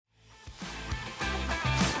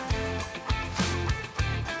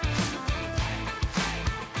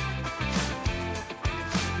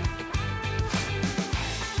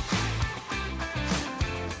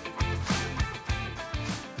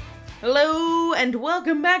Hello, and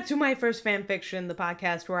welcome back to my first fanfiction, the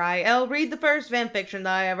podcast where I'll read the first fanfiction that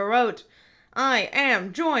I ever wrote. I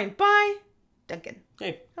am joined by Duncan.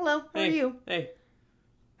 Hey. Hello, how are you? Hey.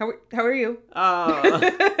 How are you?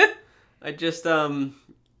 I just,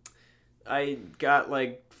 I got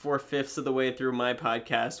like 4/5 of the way through my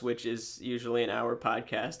podcast, which is usually an hour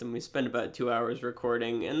podcast, and we spent about 2 hours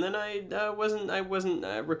recording, and then I wasn't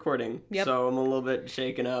recording, Yep. So I'm a little bit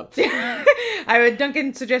shaken up.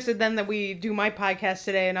 Duncan suggested then that we do my podcast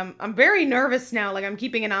today, and I'm very nervous now. Like, I'm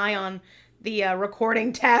keeping an eye on the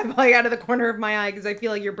recording tab, like, out of the corner of my eye, because I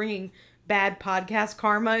feel like you're bringing bad podcast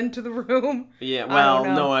karma into the room. Yeah, well,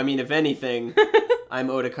 no, I mean, if anything, I'm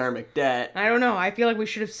owed a karmic debt. I don't know. I feel like we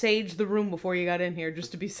should have saged the room before you got in here,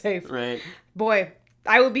 just to be safe. Right. Boy,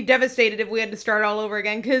 I would be devastated if we had to start all over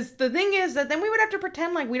again, because the thing is that then we would have to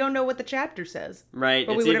pretend like we don't know what the chapter says. Right,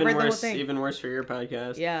 But it's we would have read the whole thing. even worse for your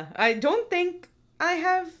podcast. Yeah, I don't think I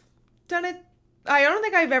have done it. I don't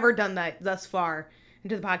think I've ever done that thus far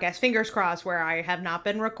into the podcast. Fingers crossed, where I have not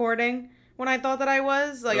been recording when I thought that I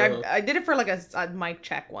was. Like, I did it for like a mic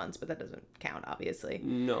check once, but that doesn't count, obviously.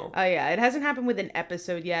 No. Yeah, it hasn't happened with an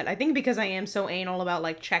episode yet. I think because I am so anal about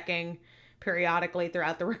like checking periodically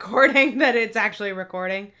throughout the recording that it's actually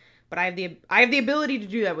recording. But I have the ability to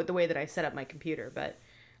do that with the way that I set up my computer. But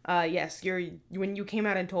yes, when you came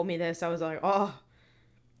out and told me this, I was like, oh,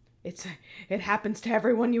 it happens to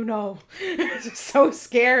everyone you know. It's so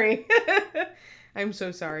scary. I'm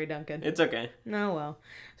so sorry, Duncan. It's okay. Oh, well.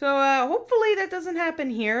 So, hopefully that doesn't happen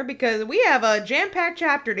here, because we have a jam-packed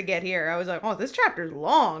chapter to get here. I was like, oh, this chapter's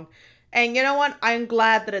long. And you know what? I'm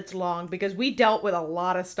glad that it's long, because we dealt with a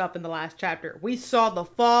lot of stuff in the last chapter. We saw the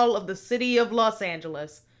fall of the city of Los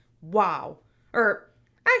Angeles. Wow.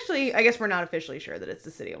 Actually, I guess we're not officially sure that it's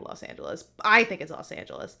the city of Los Angeles. I think it's Los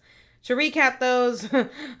Angeles. To recap those,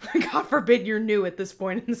 God forbid you're new at this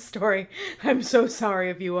point in the story. I'm so sorry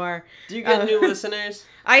if you are. Do you get new listeners?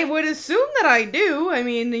 I would assume that I do. I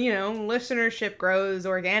mean, listenership grows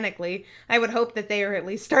organically. I would hope that they are at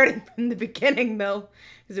least starting from the beginning, though,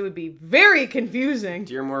 because it would be very confusing.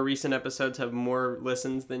 Do your more recent episodes have more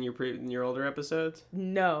listens than your older episodes?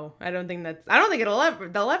 No, I don't think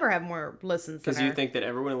they'll ever have more listens. Because you think that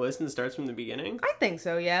everyone who listens starts from the beginning? I think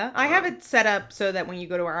so, yeah. I have it set up so that when you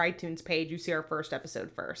go to our iTunes page, you see our first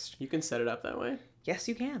episode first. You can set it up that way? Yes,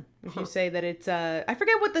 you can. If you say that it's, I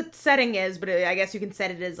forget what the setting is, but I guess you can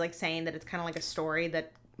set it as like saying that it's kind of like a story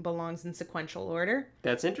that belongs in sequential order.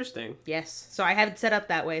 That's interesting. Yes. So I have it set up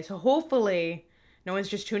that way. So hopefully no one's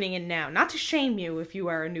just tuning in now. Not to shame you if you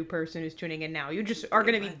are a new person who's tuning in now. You just are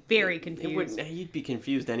going to be very confused. You'd be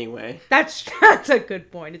confused anyway. That's a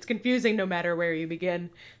good point. It's confusing no matter where you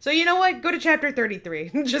begin. So you know what? Go to chapter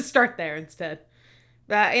 33. Just start there instead.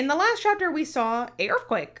 In the last chapter, we saw an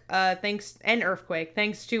earthquake, thanks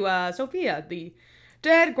to Sophia, the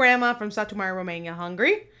dead grandma from Satu Mare, Romania,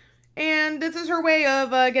 Hungary. And this is her way of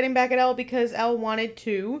getting back at Elle, because Elle wanted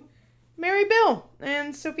to marry Bill.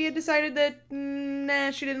 And Sophia decided that,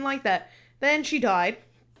 nah, she didn't like that. Then she died.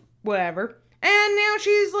 Whatever. And now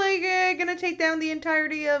she's, gonna take down the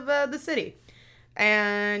entirety of the city.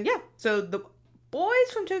 And, yeah, so the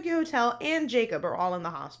boys from Tokyo Hotel and Jacob are all in the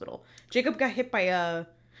hospital. Jacob got hit by a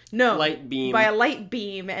light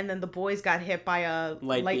beam, and then the boys got hit by a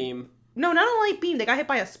light beam. No, not a light beam. They got hit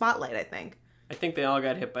by a spotlight, I think. I think they all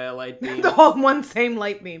got hit by a light beam. All one same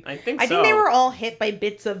light beam. I think they were all hit by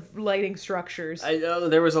bits of lighting structures.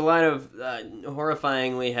 There was a lot of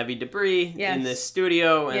horrifyingly heavy debris in this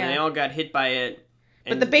studio, and they all got hit by it.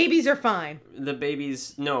 But the babies are fine. The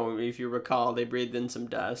babies, no, if you recall, they breathed in some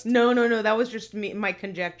dust. No, that was just my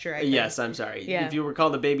conjecture, I think. Yes, I'm sorry. Yeah. If you recall,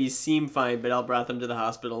 the babies seem fine, but Elle brought them to the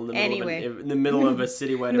hospital in the middle of a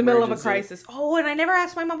citywide emergency. In the middle of a crisis. Oh, and I never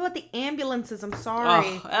asked my mom about the ambulances. I'm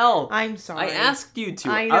sorry. Oh, Elle. I'm sorry. I asked you to.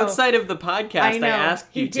 I know. Outside of the podcast, I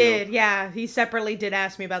asked you to. He did, yeah. He separately did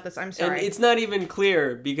ask me about this. I'm sorry. And it's not even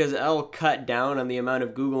clear, because Elle cut down on the amount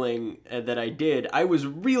of Googling that I did. I was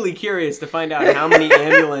really curious to find out how many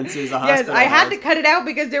ambulances Yes, I had to cut it out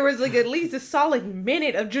because there was at least a solid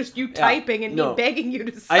minute of just you typing and me begging you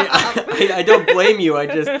to stop. I don't blame you. I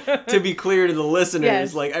just, to be clear to the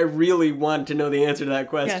listeners, I really want to know the answer to that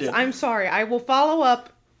question. Yes, I'm sorry. I will follow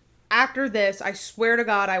up after this. I swear to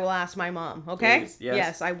God, I will ask my mom. Okay? Please,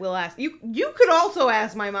 yes, I will ask. You could also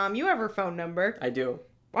ask my mom. You have her phone number. I do.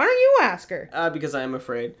 Why don't you ask her? Because I am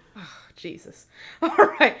afraid. Jesus. All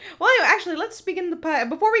right. Well, anyway, actually, let's begin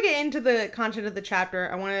before we get into the content of the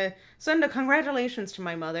chapter, I want to send a congratulations to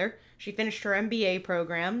my mother. She finished her MBA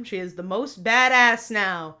program. She is the most badass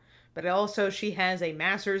now. But also, she has a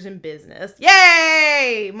master's in business.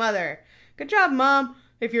 Yay, mother. Good job, Mom.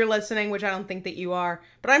 if you're listening, which I don't think that you are.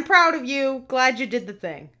 But I'm proud of you. Glad you did the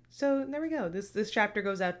thing. So there we go. This chapter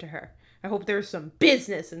goes out to her. I hope there's some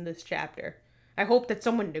business in this chapter. I hope that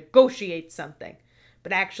someone negotiates something.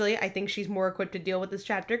 But actually, I think she's more equipped to deal with this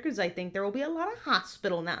chapter because I think there will be a lot of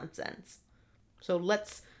hospital nonsense. So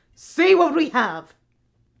let's see what we have.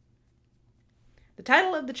 The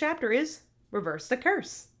title of the chapter is Reverse the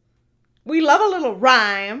Curse. We love a little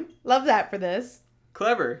rhyme. Love that for this.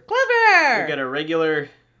 Clever. Clever! We got a regular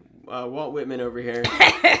Walt Whitman over here.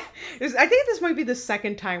 I think this might be the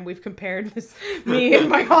second time we've compared me and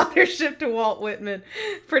my authorship to Walt Whitman.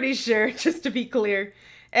 Pretty sure, just to be clear.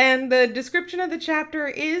 And the description of the chapter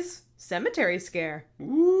is Cemetery Scare.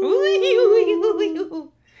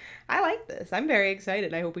 Ooh. I like this. I'm very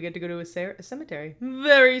excited. I hope we get to go to a cemetery.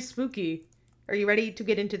 Very spooky. Are you ready to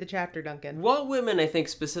get into the chapter, Duncan? Walt Whitman, I think,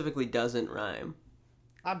 specifically doesn't rhyme.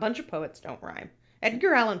 A bunch of poets don't rhyme.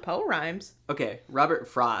 Edgar Allan Poe rhymes. Okay, Robert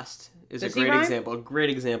Frost is Does a he great rhyme? example.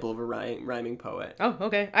 Great example of a rhyming poet. Oh,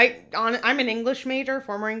 okay. I'm an English major,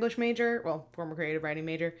 former English major. Well, former creative writing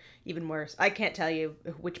major. Even worse. I can't tell you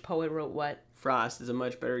which poet wrote what. Frost is a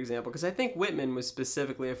much better example because I think Whitman was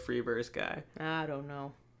specifically a free verse guy. I don't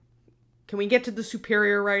know. Can we get to the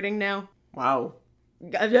superior writing now? Wow.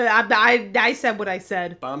 I said what I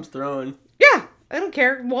said. Bombs thrown. Yeah, I don't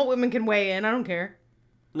care. Walt Whitman can weigh in. I don't care.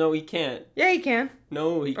 No, he can't. Yeah, he can.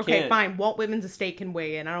 No, he can't. Okay, fine. Walt Whitman's estate can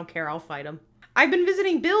weigh in. I don't care. I'll fight him. I've been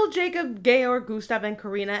visiting Bill, Jacob, Georg, Gustav, and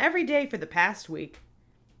Karina every day for the past week.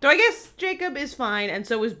 So I guess Jacob is fine, and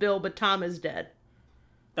so is Bill, but Tom is dead.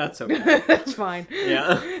 That's okay. That's fine.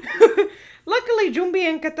 Yeah. Luckily, Jumbi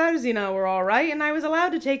and Katarzyna were all right, and I was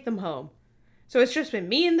allowed to take them home. So it's just been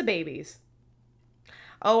me and the babies.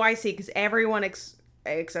 Oh, I see, because everyone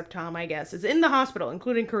except Tom, I guess, is in the hospital,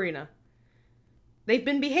 including Karina. They've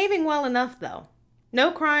been behaving well enough, though.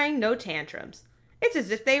 No crying, no tantrums. It's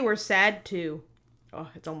as if they were sad, too. Oh,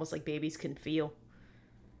 it's almost like babies can feel.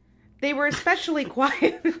 They were especially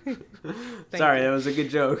quiet. Sorry, that was a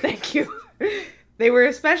good joke. Thank you. They were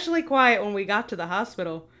especially quiet when we got to the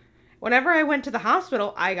hospital. Whenever I went to the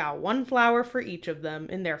hospital, I got one flower for each of them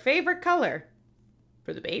in their favorite color.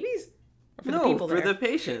 For the babies? Or for the people there? For the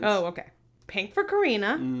patients. Oh, okay. Pink for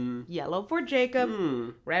Karina, yellow for Jacob,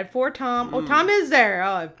 red for Tom. Oh, Tom is there.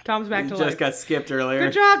 Oh, Tom's back to life. Just got skipped earlier.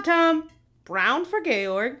 Good job, Tom. Brown for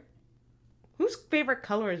Georg. Whose favorite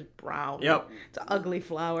color is brown? Yep. It's an ugly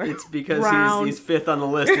flower. It's because Brown. he's fifth on the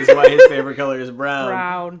list is why his favorite color is brown.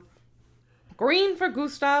 Brown. Green for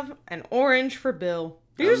Gustav and orange for Bill.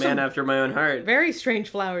 A man after my own heart. Very strange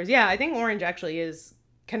flowers. Yeah, I think orange actually is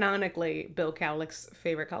canonically Bill Cowlick's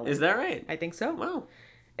favorite color. Is that right? I think so. Wow.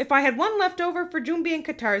 If I had one left over for Jumbi and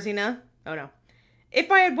Katarzyna... Oh, no. If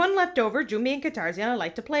I had one left over, Jumbi and Katarzyna, I'd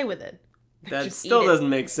like to play with it. That still doesn't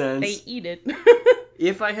make sense. They eat it.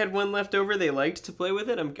 If I had one left over, they liked to play with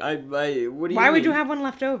it? What do you mean? Why would you have one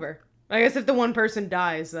left over? I guess if the one person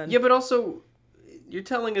dies, then... Yeah, but also, you're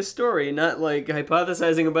telling a story, not, like,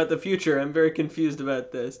 hypothesizing about the future. I'm very confused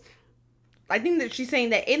about this. I think that she's saying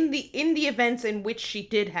that in the events in which she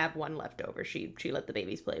did have one left over, she let the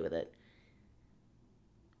babies play with it.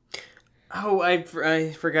 Oh,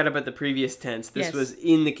 I forgot about the previous tense. This was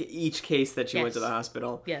in each case that she went to the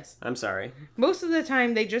hospital. Yes. I'm sorry. Most of the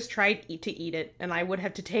time, they just tried to eat it, and I would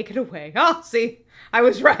have to take it away. Oh, see? I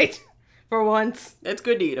was right. For once. It's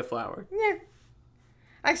good to eat a flower. Yeah.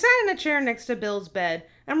 I sat in a chair next to Bill's bed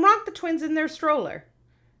and rocked the twins in their stroller.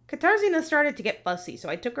 Katarzyna started to get fussy, so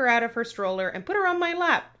I took her out of her stroller and put her on my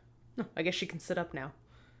lap. Oh, I guess she can sit up now.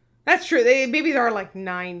 That's true. Babies are like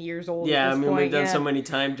 9 years old at this point. We've done so many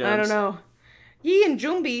time jumps. I don't know. Yi and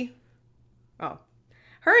Jumbi... Oh.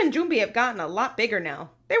 Her and Jumbi have gotten a lot bigger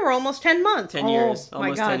now. They were almost 10 months. 10 years. Oh,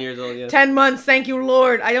 almost 10 years old, yes. 10 months, thank you,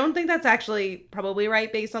 Lord. I don't think that's actually probably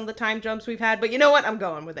right based on the time jumps we've had, but you know what? I'm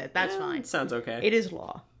going with it. That's fine. Sounds okay. It is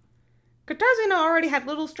law. Katarzyna already had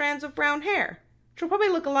little strands of brown hair. She'll probably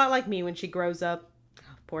look a lot like me when she grows up.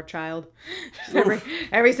 Oh, poor child.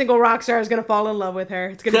 Every single rock star is going to fall in love with her.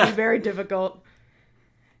 It's going to be very difficult.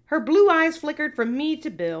 Her blue eyes flickered from me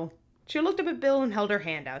to Bill. She looked up at Bill and held her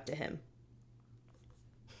hand out to him.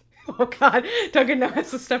 Oh, God. Duncan now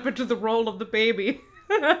has to step into the role of the baby.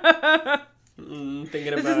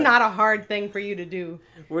 This is not a hard thing for you to do.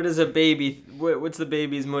 What is a baby? What's the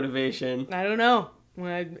baby's motivation? I don't know.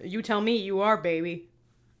 Well, you tell me. You are baby.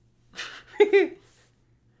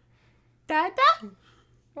 Dada?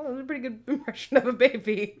 Well, that was a pretty good impression of a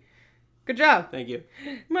baby. Good job. Thank you.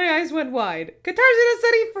 My eyes went wide.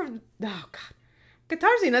 Oh, God.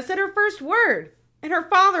 Katarzyna said her first word, and her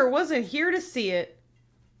father wasn't here to see it.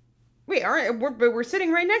 Wait, we're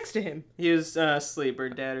sitting right next to him. He was asleep or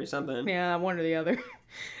dead or something. Yeah, one or the other.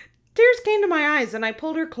 Tears came to my eyes, and I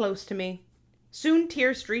pulled her close to me. Soon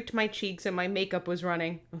tears streaked my cheeks, and my makeup was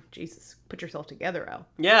running. Oh, Jesus. Put yourself together, Elle.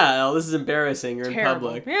 Yeah, Elle, this is embarrassing. You're Terrible.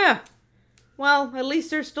 in public. Yeah. Well, at least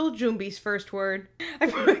there's still Jumbi's first word. I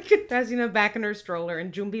put Katarzyna back in her stroller,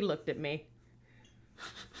 and Jumbi looked at me.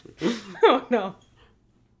 Oh, no.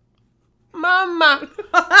 Mama!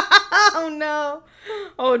 Oh, no.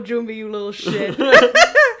 Oh, Jumbi, you little shit.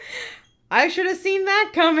 I should have seen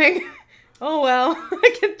that coming. Oh, well.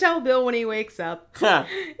 I can tell Bill when he wakes up.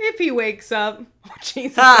 If he wakes up. Oh,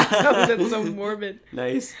 Jesus. That's so morbid.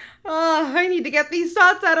 Nice. I need to get these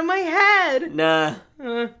thoughts out of my head. Nah.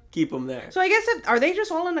 Keep them there. So I guess, are they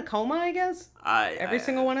just all in a coma, I guess? Every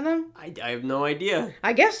single one of them? I have no idea.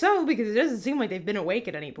 I guess so, because it doesn't seem like they've been awake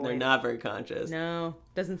at any point. They're not very conscious. No,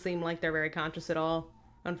 doesn't seem like they're very conscious at all,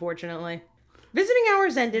 unfortunately. Visiting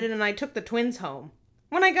hours ended, and I took the twins home.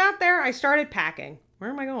 When I got there, I started packing. Where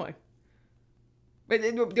am I going?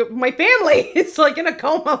 My family is like in a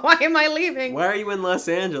coma. Why am I leaving? Why are you in Los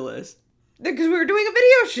Angeles? Because we were doing a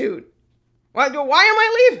video shoot. Why am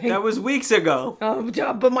I leaving? That was weeks ago.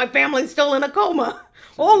 But my family's still in a coma.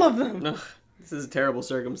 All of them. Ugh, this is a terrible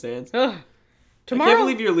circumstance. Tomorrow, I can't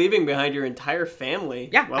believe you're leaving behind your entire family.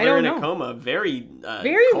 Yeah, while I they're don't in know. a coma. Very cold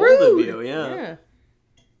rude. of you. Yeah.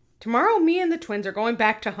 Tomorrow, me and the twins are going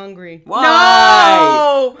back to Hungary. Why?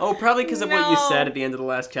 No! Oh, probably because of what you No. said at the end of the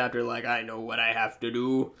last chapter. Like, I know what I have to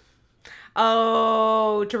do.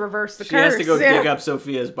 Oh, to reverse the She curse. has to go dig up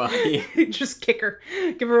Sophia's body. Just kick her.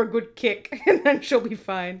 Give her a good kick, and then she'll be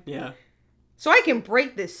fine. Yeah. So I can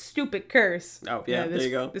break this stupid curse. Oh, yeah, there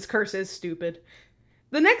you go. This curse is stupid.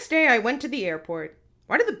 The next day, I went to the airport.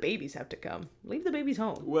 Why did the babies have to come? Leave the babies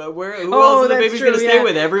home. Well, who else is the baby's going to stay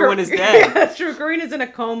with? Everyone is dead. Yeah, that's true. Karina's in a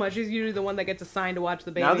coma. She's usually the one that gets assigned to watch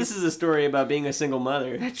the babies. Now this is a story about being a single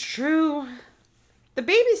mother. That's true. The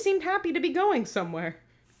babies seemed happy to be going somewhere.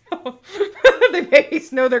 The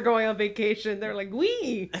babies know they're going on vacation. They're like,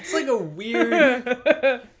 wee. That's like a weird...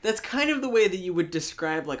 That's kind of the way that you would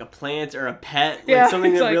describe like a plant or a pet. Like Yeah,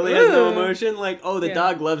 something it's that like, really has no "Ugh." emotion. Like, oh, the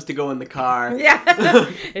dog loves to go in the car. Yeah.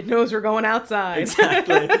 It knows we're going outside.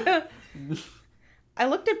 Exactly. I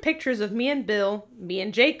looked at pictures of me and Bill, me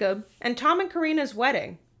and Jacob, and Tom and Karina's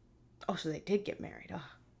wedding. Oh, so they did get married. Oh,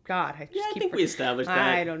 God. I think we established that.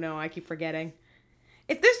 I don't know. I keep forgetting.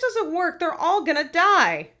 If this doesn't work, they're all gonna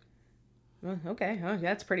die. Well, okay. Oh,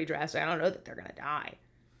 that's pretty drastic. I don't know that they're gonna die.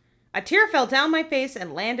 A tear fell down my face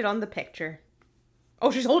and landed on the picture. Oh,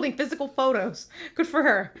 she's holding physical photos. Good for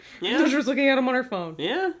her. Yeah. She was looking at them on her phone.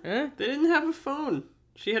 Yeah. Huh? They didn't have a phone.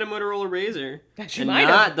 She had a Motorola Razr. Yeah, she and might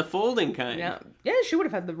not have. the folding kind. Yeah, she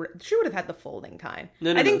would have had the folding kind.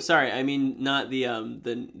 No, sorry. I mean, not the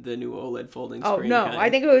new OLED folding screen. Oh no, kind. I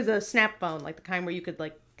think it was a snap phone, like the kind where you could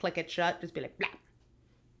like click it shut, just be like, blah.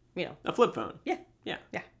 You know. A flip phone. Yeah. Yeah.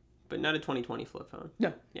 Yeah. But not a 2020 flip phone.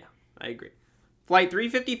 No. Yeah, I agree. Flight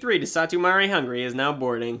 353 to Satumare, Hungary is now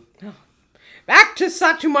boarding. Oh. Back to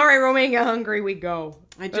Satumare, Romania, Hungary we go.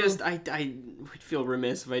 I would feel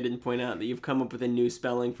remiss if I didn't point out that you've come up with a new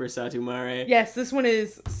spelling for Satumare. Yes, this one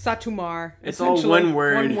is Satumar. It's all one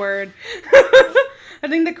word. One word. I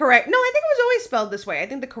think it was always spelled this way. I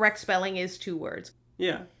think the correct spelling is 2 words.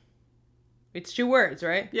 Yeah. It's 2 words,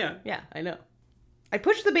 right? Yeah. Yeah, I know. I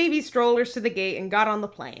pushed the baby strollers to the gate and got on the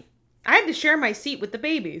plane. I had to share my seat with the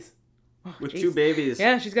babies. Oh, With geez. 2 babies.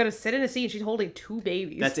 Yeah, she's got to sit in a seat and she's holding 2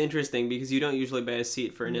 babies. That's interesting because you don't usually buy a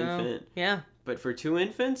seat for an infant. Yeah. But for 2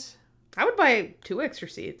 infants? I would buy 2 extra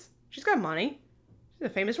seats. She's got money. She's a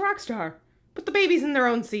famous rock star. Put the babies in their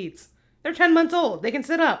own seats. They're 10 months old. They can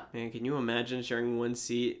sit up. Man, can you imagine sharing one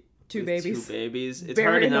seat 2 with babies. 2 babies? It's Very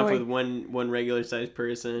hard enough annoying. with one regular sized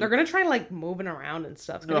person. They're going to try like moving around and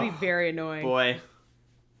stuff. It's going to be very annoying. Boy.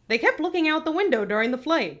 They kept looking out the window during the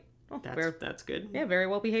flight. Oh, That's good. yeah, very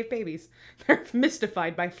well behaved babies. They're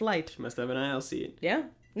mystified by flight. She must have an aisle seat. Yeah.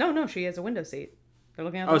 No, she has a window seat. They're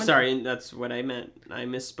looking out the Oh, window. sorry, that's what I meant. I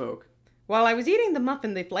misspoke. While I was eating the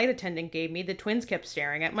muffin the flight attendant gave me, the twins kept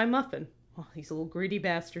staring at my muffin. Oh, these little greedy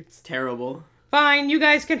bastards. Terrible. Fine, you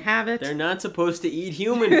guys can have it. They're not supposed to eat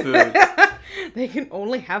human food. They can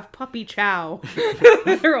only have puppy chow.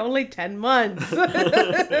 They're only 10 months.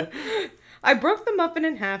 I broke the muffin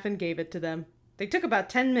in half and gave it to them. They took about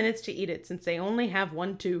 10 minutes to eat it since they only have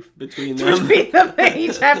 1 tooth. Between them. They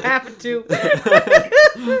each have half a tooth.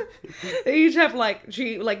 They each have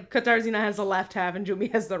Katarzyna has the left half and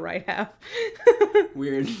Jumi has the right half.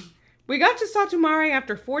 Weird. We got to Satumare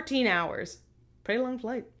after 14 hours. Pretty long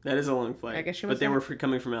flight. That is a long flight. I guess she But must they have- were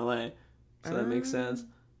coming from LA. So that makes sense.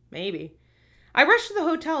 Maybe. I rushed to the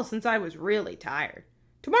hotel since I was really tired.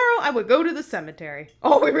 Tomorrow I would go to the cemetery.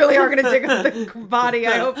 Oh, we really are going to dig up the body.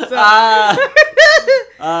 I hope so.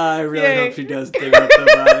 I really Yay. hope she does dig up the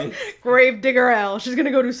body. Gravedigger L. She's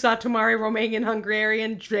gonna go to Satomari Romanian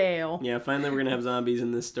Hungarian jail. Yeah, finally we're gonna have zombies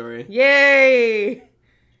in this story. Yay!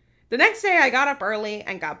 The next day I got up early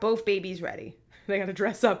and got both babies ready. They gotta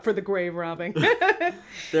dress up for the grave robbing.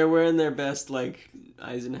 They're wearing their best, like,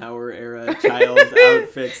 Eisenhower era child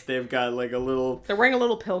outfits. They've got, like, They're wearing a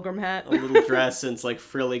little pilgrim hat. a little dress and it's, like,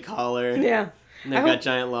 frilly collar. Yeah. And they've got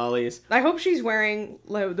giant lollies. I hope she's wearing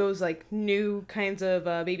those like new kinds of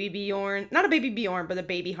baby Bjorn, not a baby Bjorn, but a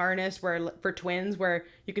baby harness where for twins where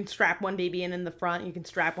you can strap one baby in the front, you can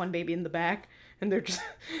strap one baby in the back, and they're just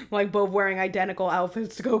like both wearing identical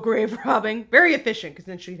outfits to go grave robbing. Very efficient because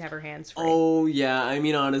then she'd have her hands free. Oh, yeah. I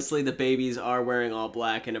mean, honestly, the babies are wearing all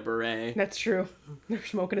black and a beret. That's true. They're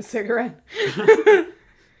smoking a cigarette.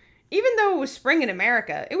 Even though it was spring in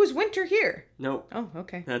America, it was winter here. Nope. Oh,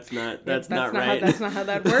 okay. That's not How, right. that's not how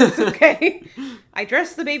that works, okay? I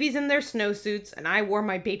dressed the babies in their snowsuits, and I wore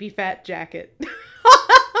my baby fat jacket.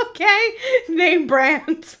 Okay? Name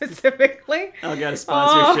brand, specifically. I'll get a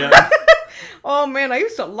sponsorship. Oh, man, I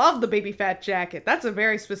used to love the baby fat jacket. That's a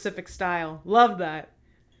very specific style. Love that.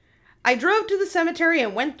 I drove to the cemetery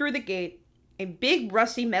and went through the gate. In big,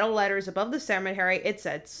 rusty metal letters above the cemetery, it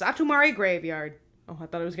said, Satomari Graveyard. Oh, I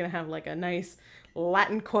thought it was going to have like a nice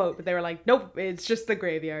Latin quote, but they were like, nope, it's just the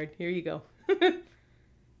graveyard. Here you go.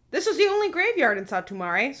 This was the only graveyard in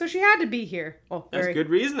Satomari, so she had to be here. Oh, That's good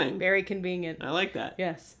reasoning. Very convenient. I like that.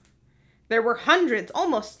 Yes. There were hundreds,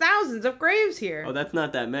 almost thousands of graves here. Oh, that's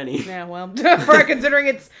not that many. Yeah, well, for considering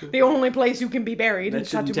it's the only place you can be buried in That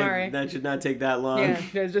Satomari. should not take that long.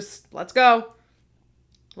 Yeah, just, let's go.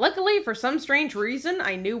 Luckily, for some strange reason,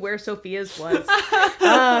 I knew where Sophia's was.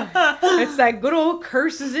 It's that good old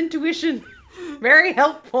curses intuition. Very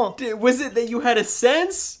helpful. Was it that you had a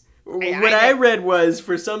sense? What I I read was,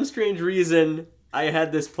 for some strange reason, I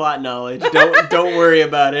had this plot knowledge. Don't worry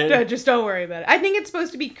about it. Just don't worry about it. I think it's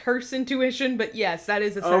supposed to be curse intuition, but yes, that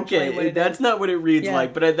is essentially what it that's is. not what it reads Yeah.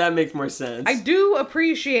 like, but that makes more sense. I do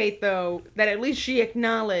appreciate, though, that at least she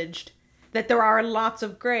acknowledged that there are lots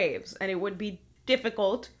of graves, and it would be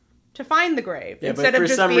difficult to find the grave. Yeah, instead but for of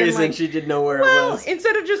just some being reason like, she didn't know where it well, was.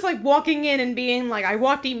 instead of just like walking in and being like, I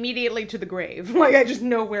walked immediately to the grave. Like, I just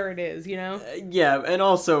know where it is, you know? Yeah, and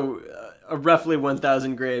also, roughly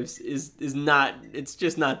 1,000 graves is not, it's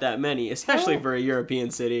just not that many, especially for a European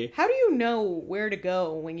city. How do you know where to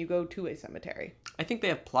go when you go to a cemetery? I think they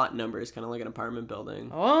have plot numbers, kind of like an apartment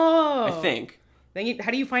building. Oh. I think. Then how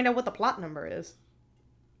do you find out what the plot number is?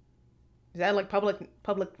 Is that like public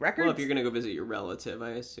records? Well, if you're gonna go visit your relative,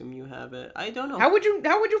 I assume you have it. I don't know. How would you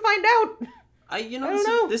find out? I don't this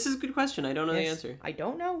know. This is a good question. I don't know the Yes, answer. I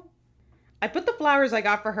don't know. I put the flowers I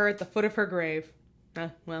got for her at the foot of her grave.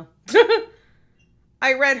 Well.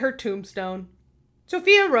 I read her tombstone.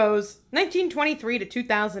 Sophia Rose, 1923 to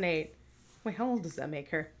 2008. Wait, how old does that make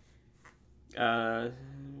her?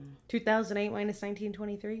 2008 minus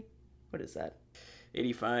 1923? What is that?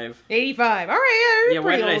 85. 85. All right, yeah. Yeah,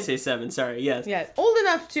 why did I old. say 7? Sorry, yes. Yeah, old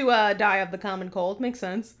enough to die of the common cold. Makes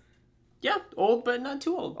sense. Yeah, old but not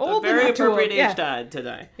too old. Old a but very not too appropriate old, yeah. age to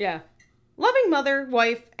die. Yeah. Loving mother,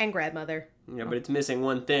 wife, and grandmother. Yeah, but it's missing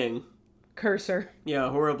one thing. Cursor. Yeah, a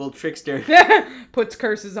horrible trickster. Puts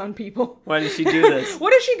curses on people. Why did she do this?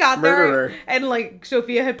 What if she got Murderer. there and like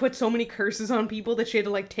Sophia had put so many curses on people that she had to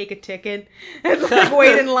like take a ticket and like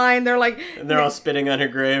wait in line? They're like, And they're all spitting on her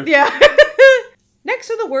grave. yeah. Next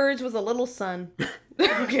to the words was a little sun.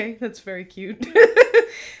 Okay, that's very cute.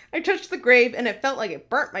 I touched the grave and it felt like it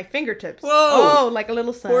burnt my fingertips. Whoa! Oh, like a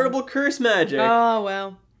little sun. Horrible curse magic. Oh,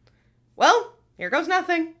 well. Well, here goes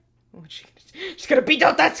nothing. Oh, she's gonna beat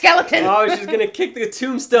out that skeleton. Oh, she's gonna kick the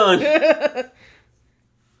tombstone.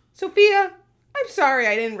 Sophia, I'm sorry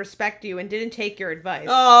I didn't respect you and didn't take your advice.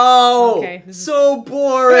 Oh, Okay, so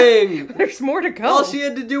boring. There's more to go. All she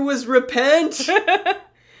had to do was repent.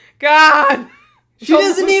 God. She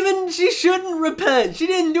shouldn't repent. She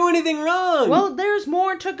didn't do anything wrong. Well, there's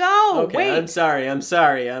more to go. Okay, Wait. I'm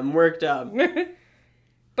sorry. I'm worked up.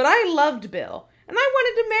 But I loved Bill, and I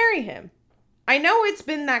wanted to marry him. I know it's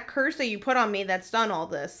been that curse that you put on me that's done all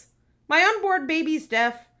this. My unborn baby's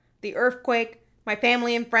death, the earthquake, my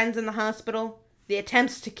family and friends in the hospital, the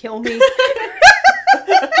attempts to kill me.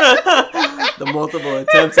 The multiple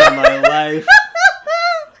attempts on my life.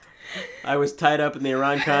 I was tied up in the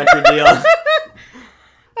Iran-Contra deal.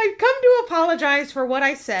 I've come to apologize for what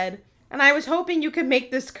I said, and I was hoping you could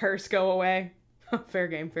make this curse go away. Fair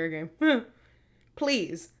game, fair game.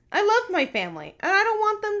 Please, I love my family, and I don't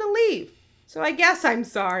want them to leave. So I guess I'm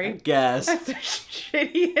sorry. Guess. That's the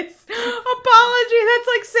shittiest apology. That's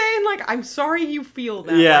like saying, I'm sorry you feel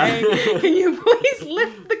that Yeah. way. Can you please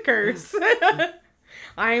lift the curse?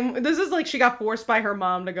 This is like she got forced by her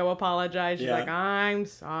mom to go apologize. She's Yeah. like, I'm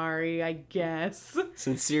sorry, I guess.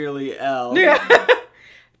 Sincerely, L. Yeah.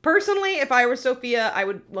 Personally, if I were Sophia, I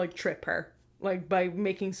would like trip her. Like by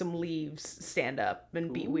making some leaves stand up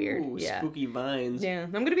and be weird. Ooh, Yeah. spooky vines. Yeah.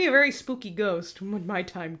 I'm gonna be a very spooky ghost when my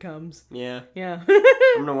time comes. Yeah. Yeah.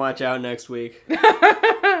 I'm gonna watch out next week.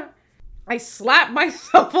 I slapped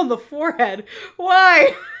myself on the forehead.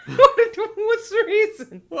 What's the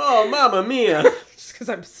reason? Whoa, mamma mia. Just because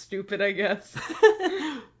I'm stupid, I guess.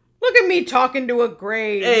 Look at me talking to a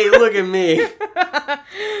grave. Hey, look at me.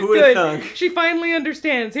 Who would have thunk? She finally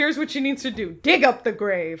understands. Here's what she needs to do. Dig up the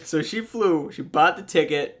grave. So she flew, she bought the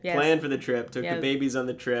ticket, Yes. planned for the trip, took Yes. the babies on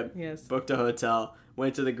the trip, Yes. booked a hotel,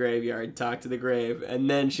 went to the graveyard, talked to the grave, and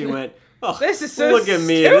then she went, oh, This is so look at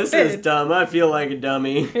me, this is stupid." dumb, I feel like a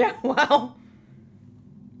dummy. Yeah, well.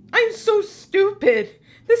 I'm so stupid.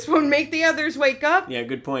 This won't make the others wake up. Yeah,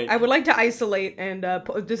 good point. I would like to isolate, and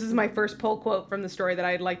this is my first pull quote from the story that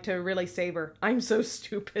I'd like to really savor. I'm so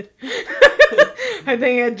stupid. I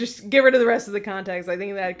think I'd just get rid of the rest of the context. I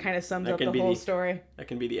think that kind of sums That up can the be whole the- story. That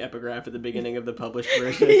can be the epigraph at the beginning of the published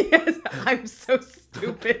version. Yes, I'm so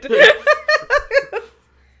stupid.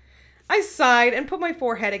 I sighed and put my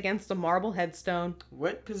forehead against a marble headstone.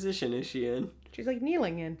 What position is she in? She's like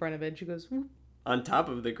kneeling in front of it. She goes, "Whoop." On top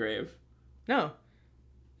of the grave. No.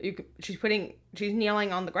 She's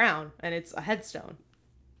kneeling on the ground, and it's a headstone.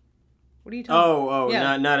 What are you talking Oh,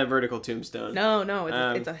 Yeah. not a vertical tombstone. No,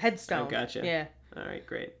 it's a headstone. I gotcha. Yeah. All right,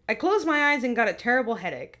 great. I closed my eyes and got a terrible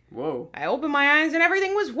headache. Whoa. I opened my eyes and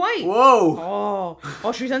everything was white. Whoa! Oh,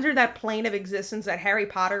 well, she's entered that plane of existence that Harry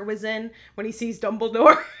Potter was in when he sees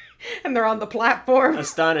Dumbledore, and they're on the platform.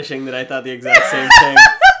 Astonishing that I thought the exact same thing.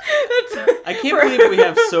 I can't believe we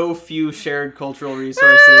have so few shared cultural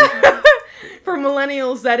resources. For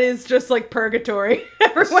millennials, that is just like purgatory.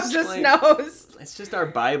 Everyone just like- knows. It's just our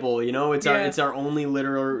Bible, you know? It's our only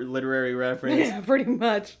literary reference. Yeah, pretty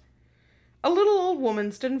much. A little old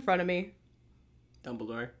woman stood in front of me.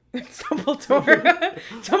 Dumbledore. It's Dumbledore.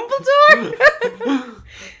 Dumbledore?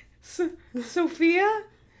 Sophia?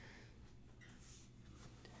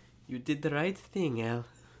 You did the right thing, Al.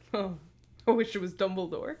 Oh, I wish it was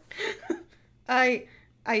Dumbledore. I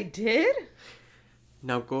did?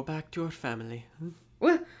 Now go back to your family.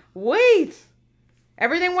 Wait!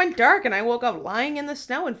 Everything went dark and I woke up lying in the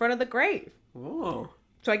snow in front of the grave. Whoa.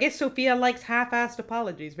 So I guess Sophia likes half-assed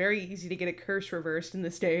apologies. Very easy to get a curse reversed in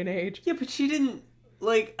this day and age. Yeah, but she didn't,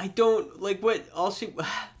 like, I don't, like, what, all she...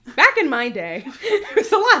 Back in my day, it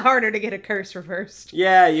was a lot harder to get a curse reversed.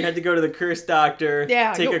 Yeah, you had to go to the curse doctor,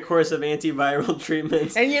 Yeah, take a course of antiviral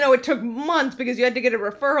treatments. And it took months because you had to get a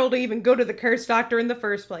referral to even go to the curse doctor in the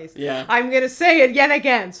first place. Yeah. I'm going to say it yet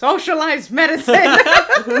again. Socialized medicine.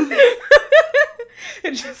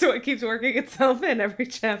 It's just so it keeps working itself in every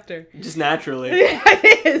chapter. Just naturally. Yeah,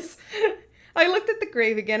 it is. I looked at the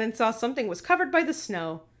grave again and saw something was covered by the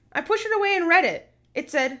snow. I pushed it away and read it. It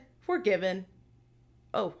said, "Forgiven."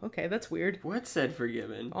 Oh, okay, that's weird. What said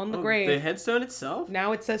forgiven? On the grave. The headstone itself?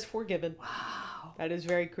 Now it says "forgiven." Wow. That is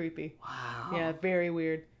very creepy. Wow. Yeah, very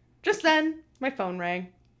weird. Just then, my phone rang.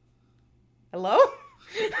 Hello?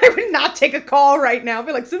 I would not take a call right now. I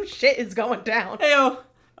feel like some shit is going down. Heyo.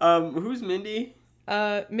 Who's Mindy?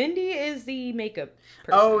 Mindy is the makeup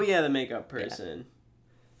person. Oh, yeah, the makeup person.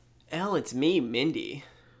 Elle, it's me, Mindy.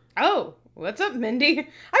 Oh, what's up, Mindy?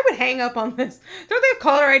 I would hang up on this. Don't they have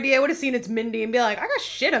caller ID? I would have seen it's Mindy and be like, I got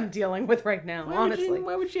shit I'm dealing with right now, honestly.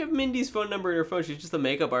 Why would she have Mindy's phone number in her phone? She's just a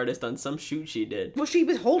makeup artist on some shoot she did. Well, she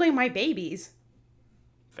was holding my babies.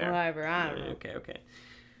 Fair. Whatever, I don't know. Okay.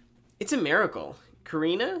 It's a miracle.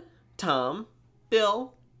 Karina, Tom,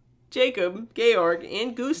 Bill, Jacob, Georg,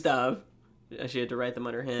 and Gustav. She had to write them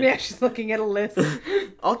on her hand. Yeah, she's looking at a list.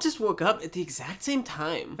 All just woke up at the exact same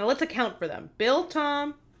time. Now let's account for them. Bill,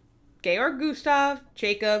 Tom, Georg, Gustav,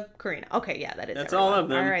 Jacob, Karina. Okay, yeah, that is That's everyone. all of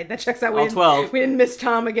them. All right, that checks out. All 12. We didn't miss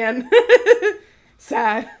Tom again.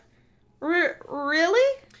 Sad.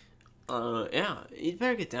 Really? Yeah. You'd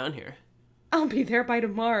better get down here. I'll be there by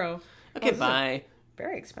tomorrow. Okay, this is a bye.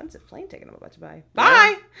 very expensive plane ticket I'm about to buy.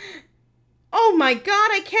 Bye! Oh my god,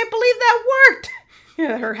 I can't believe that worked!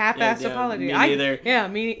 Yeah, her half-assed Yeah, apology. me neither.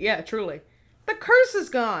 Yeah, truly. The curse is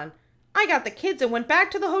gone. I got the kids and went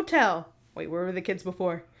back to the hotel. Wait, where were the kids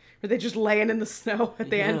before? Were they just laying in the snow at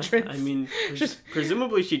the entrance? I mean, Just-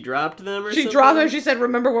 presumably she dropped them or She something. dropped them. She said,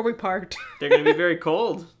 "Remember where we parked." They're going to be very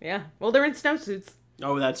cold. Yeah. Well, they're in snowsuits.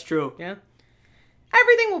 Oh, that's true. Yeah.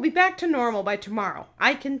 Everything will be back to normal by tomorrow.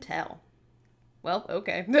 I can tell. Well,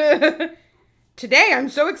 okay. Today, I'm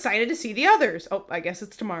so excited to see the others. Oh, I guess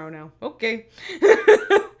it's tomorrow now. Okay.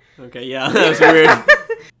 Okay, yeah, that was weird.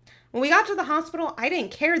 When we got to the hospital, I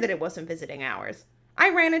didn't care that it wasn't visiting hours. I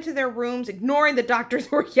ran into their rooms, ignoring the doctors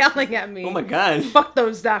who were yelling at me. Oh my god. Fuck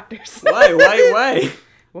those doctors. Why?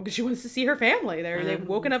 Well, because she wants to see her family. They've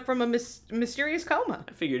woken up from a mysterious coma.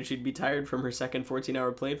 I figured she'd be tired from her second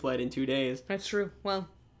 14-hour plane flight in 2 days. That's true. Well,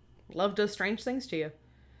 love does strange things to you.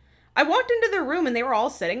 I walked into their room and they were all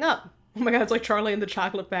sitting up. Oh my god, it's like Charlie and the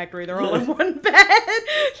Chocolate Factory. They're all in one bed,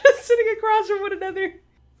 just sitting across from one another.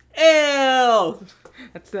 Ew!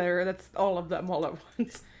 That's all of them all at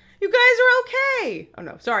once. You guys are okay. Oh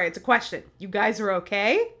no, sorry, it's a question. You guys are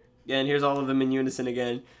okay? Yeah, and here's all of them in unison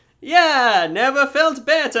again. Yeah, never felt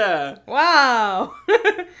better. Wow.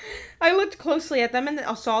 I looked closely at them and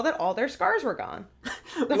I saw that all their scars were gone.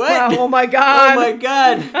 What? Wow, oh my god. Oh my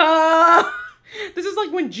god. This is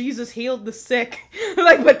like when Jesus healed the sick,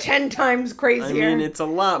 like, but 10 times crazier. I mean, it's a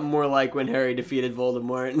lot more like when Harry defeated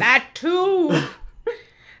Voldemort. That too.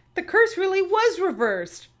 The curse really was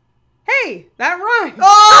reversed. Hey, that rhymes.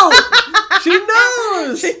 Oh! She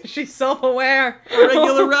knows! She's self-aware. A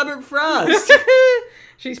regular Robert Frost.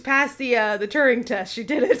 She's passed the Turing test. She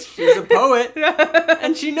did it. She's a poet,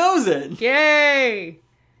 and she knows it. Yay!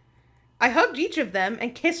 I hugged each of them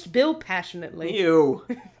and kissed Bill passionately. Ew.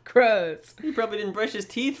 Gross. He probably didn't brush his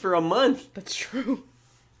teeth for a month. That's true.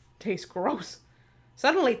 Tastes gross.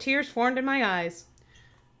 Suddenly, tears formed in my eyes.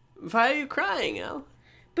 Why are you crying, Al?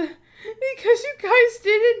 But because you guys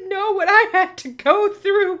didn't know what I had to go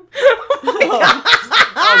through. Oh my god.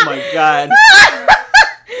 Oh my god.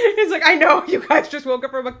 He's like, I know you guys just woke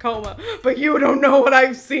up from a coma, but you don't know what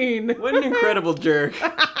I've seen. What an incredible jerk.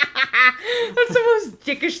 That's the most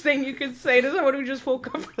dickish thing you can say to someone who just woke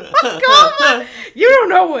up from a coma. You don't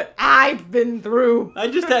know what I've been through. I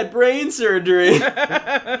just had brain surgery.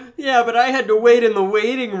 Yeah, but I had to wait in the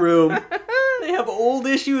waiting room. They have old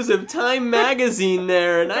issues of Time magazine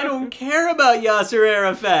there, and I don't care about Yasser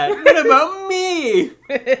Arafat. What about me?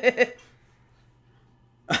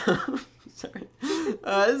 Sorry.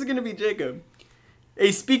 This is gonna be Jacob.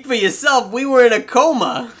 Hey, speak for yourself. We were in a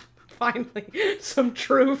coma. Finally, some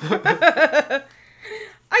truth. I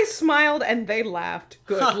smiled and they laughed.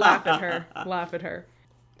 Good, laugh at her. Laugh at her.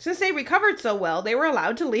 Since they recovered so well, they were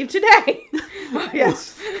allowed to leave today. Oh,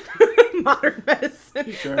 yes. Modern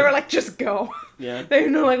medicine. Sure. They were like, just go. Yeah. They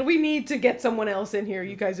were like, we need to get someone else in here.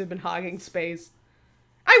 You guys have been hogging space.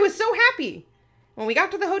 I was so happy. When we got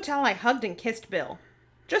to the hotel, I hugged and kissed Bill.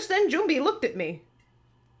 Just then, Jumbi looked at me.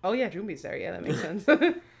 Oh yeah, Jumbi's there. Yeah, that makes sense.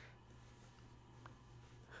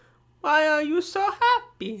 Why are you so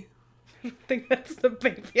happy? I don't think that's the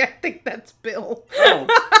baby. I think that's Bill. Oh.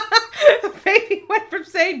 The baby went from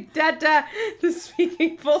saying dada to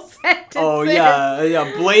speaking full sentences. Oh,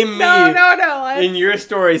 yeah. Blame me. No. In your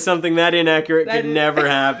story, something that inaccurate That could is- never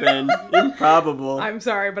happen. Improbable. I'm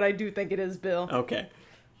sorry, but I do think it is Bill. Okay.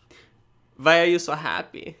 Why are you so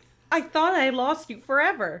happy? I thought I lost you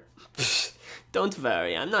forever. Don't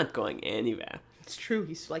worry, I'm not going anywhere. It's true.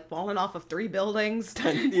 He's like fallen off of 3 buildings.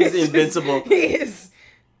 He's invincible. He is.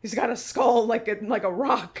 He's got a skull like a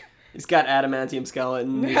rock. He's got adamantium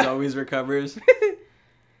skeleton. He always recovers.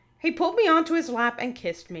 He pulled me onto his lap and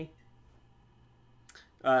kissed me.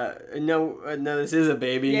 No, this is a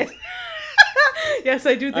baby. Yes, yes,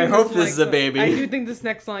 I do think I hope this is a baby. I do think this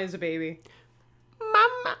next line is a baby.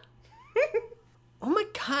 Mama. Oh my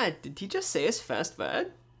god, did he just say his first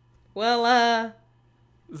word? Well,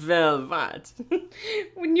 Well, what?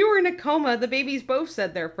 when you were in a coma, the babies both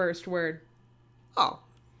said their first word. Oh,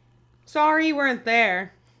 Sorry you weren't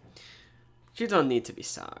there. you don't need to be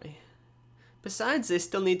sorry. Besides, they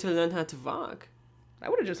still need to learn how to walk. I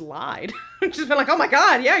would have just lied. Just been like, oh my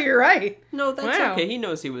god, yeah, you're right. No, that's Wow. okay. He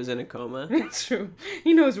knows he was in a coma. That's true.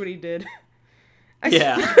 He knows what he did.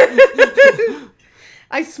 Yeah.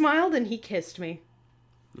 I smiled and he kissed me.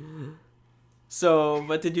 So,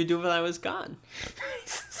 what did you do while I was gone?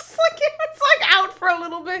 It's like out for a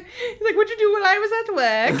little bit. He's like, what'd you do when I was at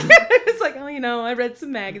work? It's like, oh, I read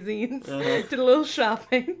some magazines, did a little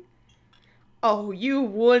shopping. Oh, you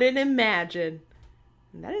wouldn't imagine.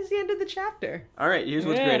 And that is the end of the chapter. All right, here's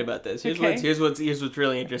what's great about this. Here's what's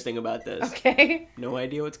really interesting about this. Okay. No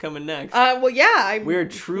idea what's coming next. Well, yeah. We're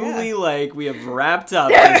truly we have wrapped up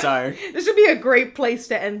this arc. This would be a great place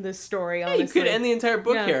to end this story, honestly. You could end the entire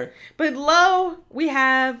book here. But we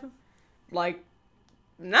have,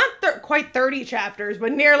 not quite 30 chapters,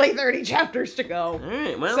 but nearly 30 chapters to go. All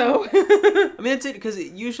right, well. So. I mean, that's it, because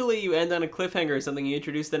usually you end on a cliffhanger or something, you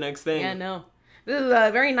introduce the next thing. Yeah, no. This is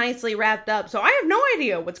very nicely wrapped up, so I have no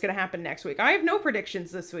idea what's going to happen next week. I have no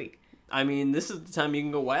predictions this week. I mean, this is the time you can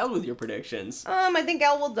go wild with your predictions. I think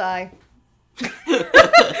Elle will die.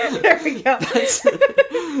 There we go.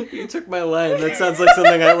 You took my line. That sounds like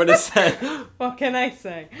something I would have said. What can I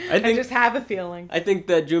say? I just have a feeling. I think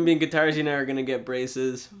that Junbi and Guitarsi and I are gonna get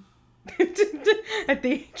braces. At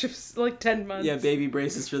the age of like 10 months. Yeah, baby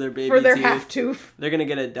braces for their baby for their teeth. half tooth. They're gonna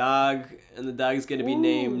get a dog, and the dog's gonna be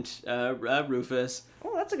named Rufus.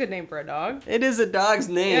 Oh, that's a good name for a dog. It is a dog's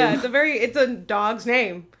name. Yeah, it's a dog's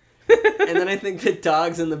name. And then I think the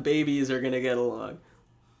dogs and the babies are gonna get along.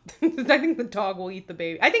 I think the dog will eat the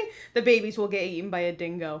baby. I think the babies will get eaten by a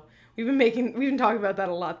dingo. We've been talking about that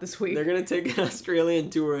a lot this week. They're gonna take an Australian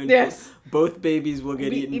tour, and yes, both babies will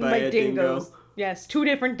get eaten by a dingo. Yes, 2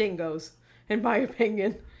 different dingoes, in my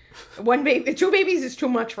opinion. 2 babies is too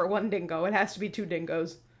much for 1 dingo. It has to be 2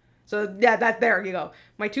 dingoes. So yeah, there you go.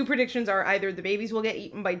 My 2 predictions are either the babies will get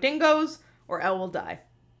eaten by dingoes or Elle will die.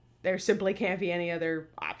 There simply can't be any other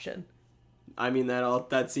option. I mean,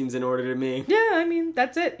 that seems in order to me. Yeah, I mean,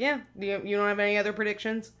 that's it. Yeah. You don't have any other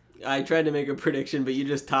predictions? I tried to make a prediction, but you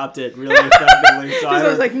just topped it really effectively. So I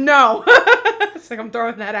was like, no. It's like I'm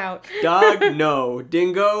throwing that out. Dog, no.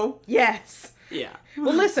 Dingo? Yes. Yeah.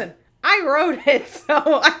 Well, listen, I wrote it,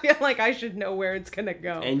 so I feel like I should know where it's going to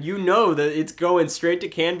go. And you know that it's going straight to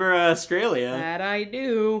Canberra, Australia. That I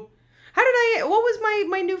do. What was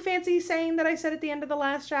my new fancy saying that I said at the end of the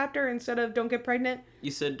last chapter instead of don't get pregnant?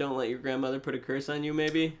 You said don't let your grandmother put a curse on you,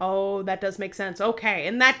 maybe? Oh, that does make sense. Okay,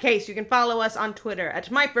 in that case, you can follow us on Twitter at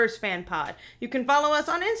MyFirstFanPod. You can follow us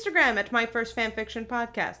on Instagram at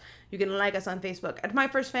MyFirstFanFictionPodcast. You can like us on Facebook at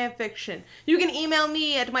MyFirstFanFiction. You can email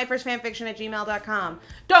me at MyFirstFanFiction@gmail.com.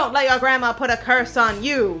 Don't let your grandma put a curse on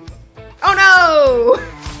you. Oh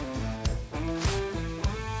no!